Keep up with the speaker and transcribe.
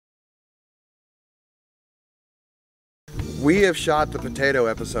We have shot the potato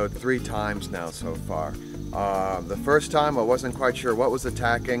episode 3 times now so far. The first time I wasn't quite sure what was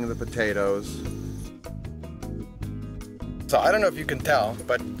attacking the potatoes. So I don't know if you can tell,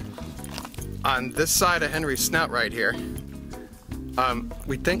 but on this side of Henry's snout right here,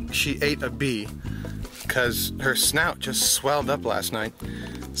 we think she ate a bee because her snout just swelled up last night.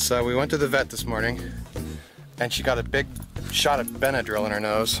 So we went to the vet this morning and she got a big shot of Benadryl in her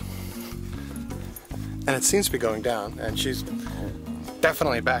nose. And it seems to be going down, and she's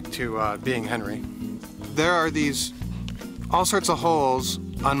definitely back to being Henry. There are these all sorts of holes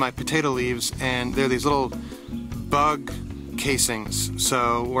on my potato leaves, and they're these little bug casings.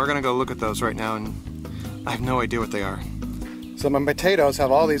 So we're gonna go look at those right now, and I have no idea what they are. So my potatoes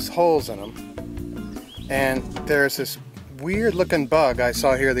have all these holes in them, and there's this weird looking bug I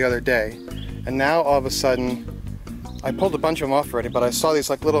saw here the other day, and now all of a sudden, I pulled a bunch of them off already, but I saw these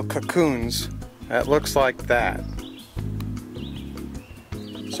like little cocoons that looks like that.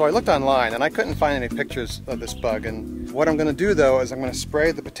 So I looked online and I couldn't find any pictures of this bug, and what I'm going to do though is I'm going to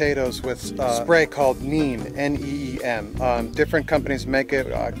spray the potatoes with a spray called Neem, N-E-E-M. Different companies make it.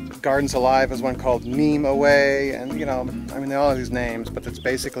 Gardens Alive has one called Neem Away, and you know, I mean they all have these names, but it's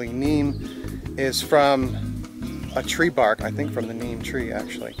basically neem is from a tree bark, I think from the neem tree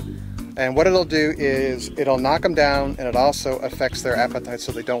actually. And what it'll do is it'll knock them down, and it also affects their appetite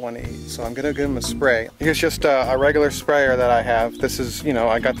so they don't want to eat. So I'm going to give them a spray. Here's just a regular sprayer that I have. This is, you know,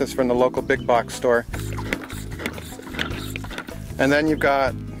 I got this from the local big box store. And then you've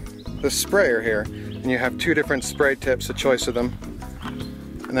got the sprayer here, and you have 2 different spray tips, a choice of them.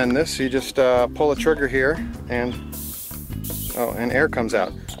 And then this, you just pull the trigger here, and air comes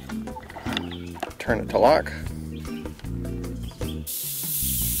out. Turn it to lock.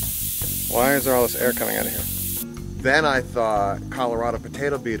 Why is there all this air coming out of here? Then I thought Colorado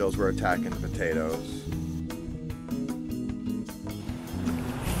potato beetles were attacking the potatoes.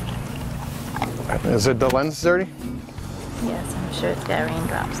 Is it the lens dirty? Yes, I'm sure it's got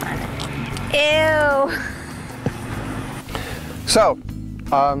raindrops on it. Ew! So,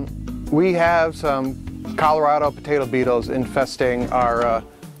 we have some Colorado potato beetles infesting our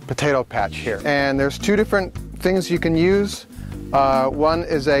potato patch here. And there's 2 different things you can use. One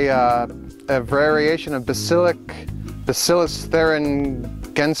is a variation of Bacillus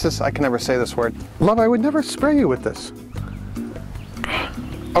thuringiensis. I can never say this word. Love, I would never spray you with this.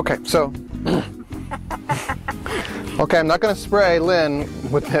 Okay, so... okay, I'm not going to spray Lynn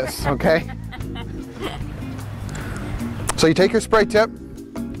with this, okay? So you take your spray tip,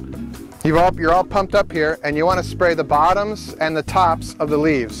 you're all pumped up here, and you want to spray the bottoms and the tops of the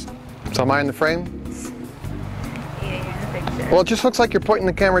leaves. So am I in the frame? Well, it just looks like you're pointing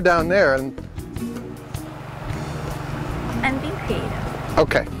the camera down there. And being creative.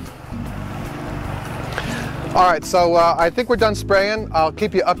 Okay. All right, so I think we're done spraying. I'll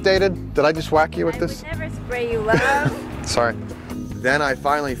keep you updated. Did I just whack you with this? I would never spray you, love. Sorry. Then I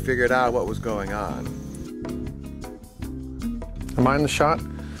finally figured out what was going on. Am I in the shot?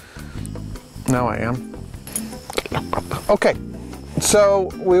 No, I am. Okay, so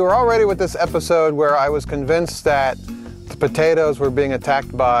we were already with this episode where I was convinced that potatoes were being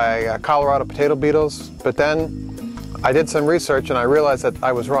attacked by Colorado potato beetles, but then I did some research and I realized that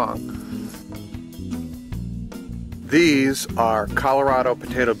I was wrong. These are Colorado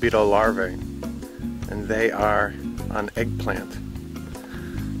potato beetle larvae, and they are on eggplant,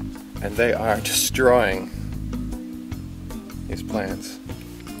 and they are destroying these plants.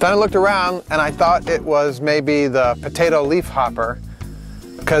 Then I looked around and I thought it was maybe the potato leafhopper,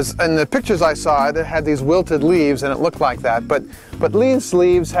 because in the pictures I saw, it had these wilted leaves and it looked like that, but these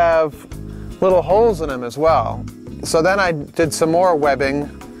leaves have little holes in them as well. So then I did some more webbing.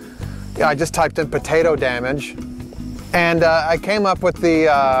 I just typed in potato damage, and I came up with the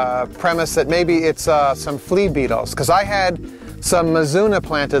premise that maybe it's some flea beetles, because I had some Mizuna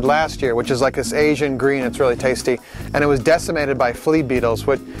planted last year, which is like this Asian green. It's really tasty, and it was decimated by flea beetles.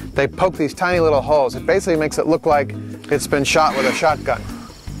 They poke these tiny little holes. It basically makes it look like it's been shot with a shotgun.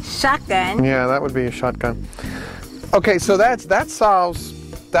 Shotgun? Yeah, that would be a shotgun. Okay, so that solves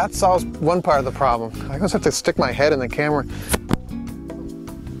one part of the problem. I just have to stick my head in the camera.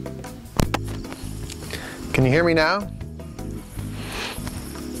 Can you hear me now?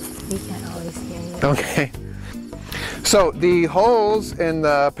 We can't always hear you. Okay. So the holes in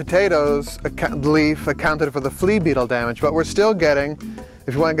the potatoes leaf accounted for the flea beetle damage, but we're still getting,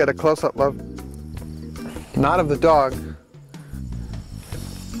 if you want to get a close-up, love, not of the dog.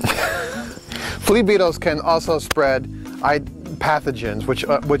 Flea beetles can also spread pathogens,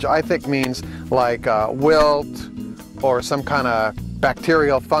 which I think means like wilt or some kind of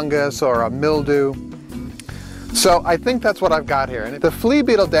bacterial fungus or a mildew. So I think that's what I've got here. And the flea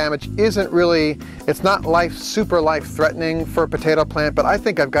beetle damage isn't really, it's not super life threatening for a potato plant, but I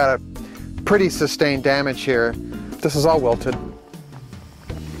think I've got a pretty sustained damage here. This is all wilted.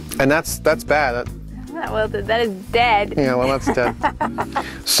 And that's bad. Not wilted, that is dead. Yeah, well, that's dead.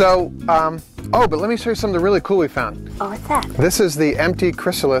 So, oh, but let me show you something really cool we found. Oh, what's that? This is the empty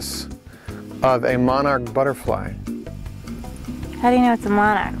chrysalis of a monarch butterfly. How do you know it's a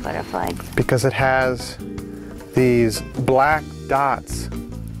monarch butterfly? Because it has these black dots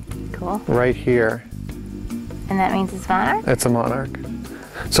Cool. right here. And that means it's monarch? It's a monarch.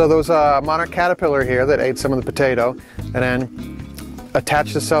 So there was a monarch caterpillar here that ate some of the potato and then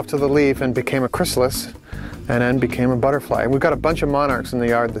attached itself to the leaf and became a chrysalis and then became a butterfly. We've got a bunch of monarchs in the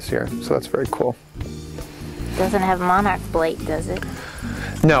yard this year, so that's very cool. Doesn't have monarch blight, does it?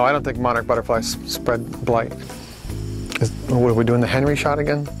 No, I don't think monarch butterflies spread blight. What are we doing, the Henry shot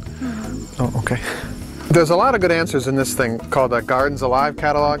again? Oh, okay. There's a lot of good answers in this thing called a Gardens Alive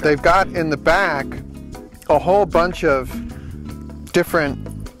catalog. They've got in the back a whole bunch of different,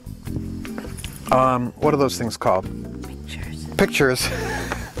 what are those things called? Pictures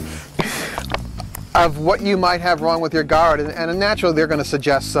of what you might have wrong with your garden, and naturally they're going to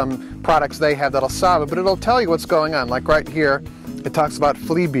suggest some products they have that'll solve it, but it'll tell you what's going on. Like right here, it talks about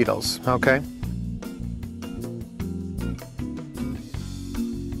flea beetles, okay?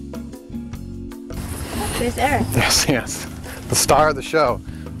 There's Eric. Yes, the star of the show.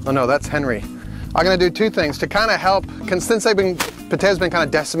 Oh no, that's Henry. I'm going to do two things to kind of help, since potatoes been kind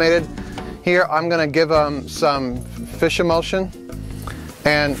of decimated here, I'm going to give them some fish emulsion.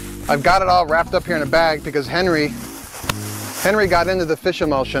 And I've got it all wrapped up here in a bag because Henry got into the fish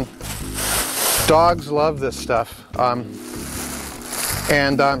emulsion. Dogs love this stuff.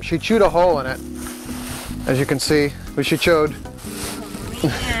 She chewed a hole in it. As you can see,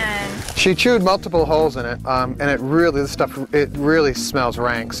 she chewed multiple holes in it, and it really smells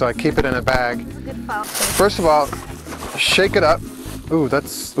rank, so I keep it in a bag. First of all, shake it up. Ooh, that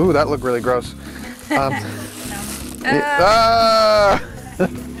looked really gross.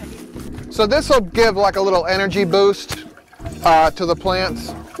 So this will give like a little energy boost to the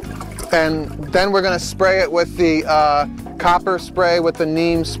plants, and then we're going to spray it with the copper spray with the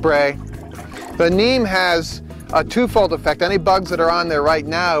neem spray. The neem has a twofold effect. Any bugs that are on there right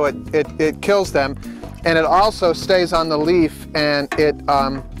now, it kills them, and it also stays on the leaf, and it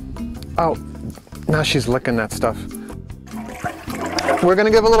oh, now she's licking that stuff. We're going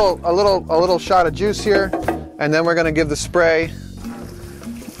to give a little shot of juice here, and then we're going to give the spray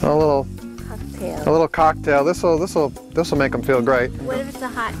a little cocktail. This will make them feel great. What if it's a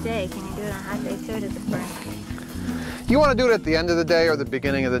hot day? Can you do it on a hot day too, or does it burn? You want to do it at the end of the day or the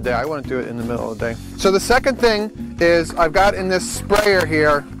beginning of the day. I want to do it in the middle of the day. So the second thing is I've got in this sprayer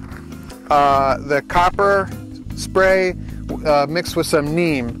here the copper spray mixed with some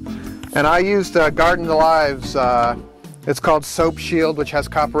neem. And I used Garden Alive's, it's called Soap Shield, which has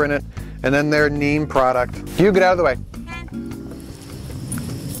copper in it, and then their neem product. You get out of the way.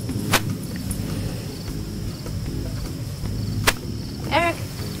 Eric.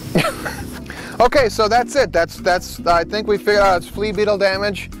 Okay, so that's it. I think we figured out it's flea beetle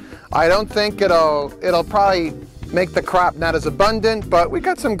damage. I don't think it'll probably make the crop not as abundant, but we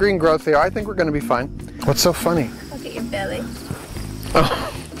got some green growth here. I think we're going to be fine. What's so funny? Look at your belly. Oh.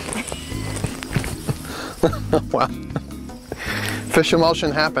 Wow. Fish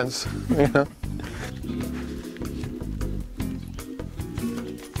emulsion happens, you know.